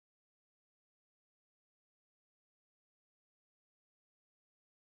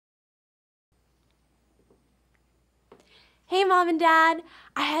Hey, Mom and Dad!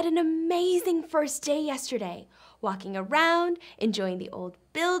 I had an amazing first day yesterday, walking around, enjoying the old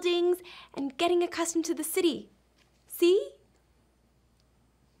buildings, and getting accustomed to the city. See?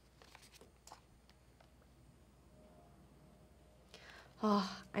 Oh,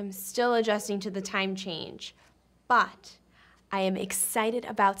 I'm still adjusting to the time change, but I am excited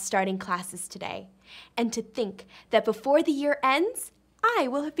about starting classes today, and to think that before the year ends, I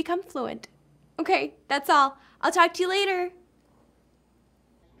will have become fluent. Okay, that's all. I'll talk to you later.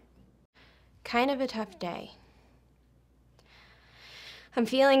 Kind of a tough day. I'm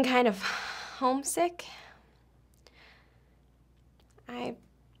feeling kind of homesick. I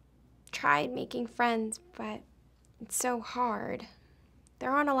tried making friends, but it's so hard. There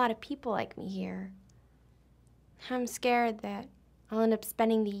aren't a lot of people like me here. I'm scared that I'll end up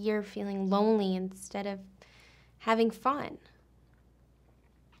spending the year feeling lonely instead of having fun.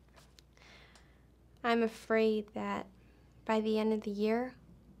 I'm afraid that by the end of the year,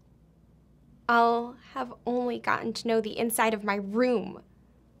 I'll have only gotten to know the inside of my room.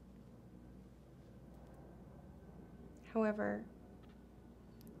 However,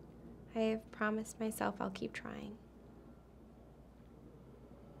 I have promised myself I'll keep trying.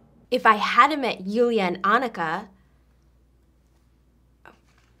 If I hadn't met Yulia and Annika,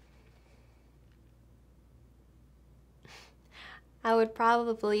 I would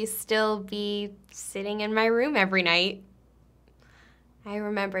probably still be sitting in my room every night. I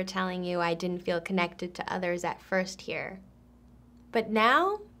remember telling you I didn't feel connected to others at first here. But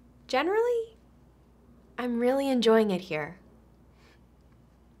now, generally, I'm really enjoying it here.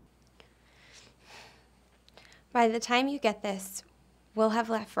 By the time you get this, we'll have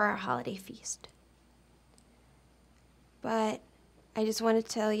left for our holiday feast. But I just want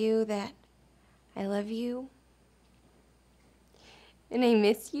to tell you that I love you, and I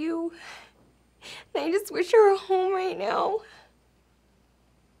miss you, and I just wish you were home right now.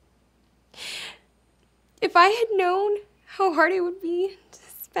 If I had known how hard it would be to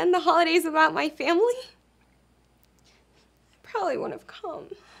spend the holidays without my family, I probably wouldn't have come.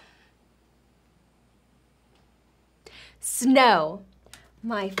 Snow.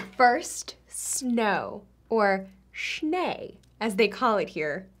 My first snow, or schnee, as they call it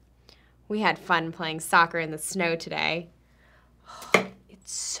here. We had fun playing soccer in the snow today.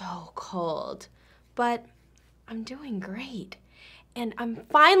 It's so cold, but I'm doing great. And I'm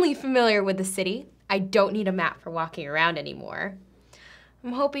finally familiar with the city. I don't need a map for walking around anymore.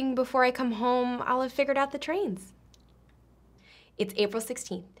 I'm hoping before I come home, I'll have figured out the trains. It's April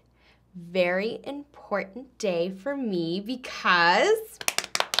 16th. Very important day for me because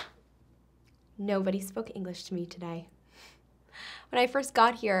nobody spoke English to me today. When I first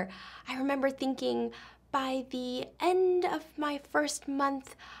got here, I remember thinking by the end of my first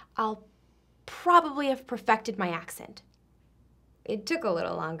month, I'll probably have perfected my accent. It took a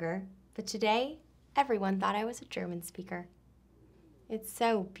little longer, but today, everyone thought I was a German speaker. It's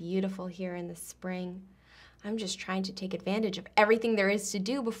so beautiful here in the spring. I'm just trying to take advantage of everything there is to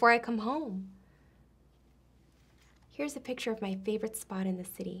do before I come home. Here's a picture of my favorite spot in the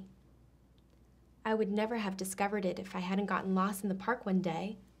city. I would never have discovered it if I hadn't gotten lost in the park one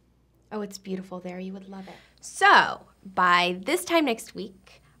day. Oh, it's beautiful there. You would love it. So, by this time next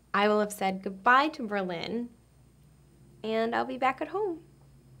week, I will have said goodbye to Berlin, and I'll be back at home.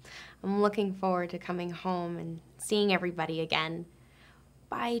 I'm looking forward to coming home and seeing everybody again.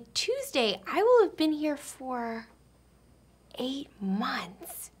 By Tuesday, I will have been here for 8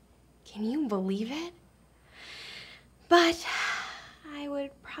 months. Can you believe it? But I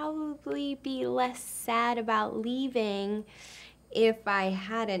would probably be less sad about leaving if I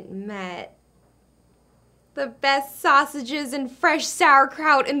hadn't met the best sausages and fresh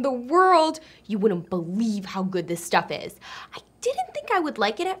sauerkraut in the world. You wouldn't believe how good this stuff is. I didn't think I would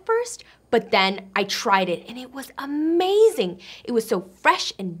like it at first, but then I tried it and it was amazing. It was so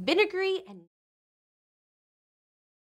fresh and vinegary and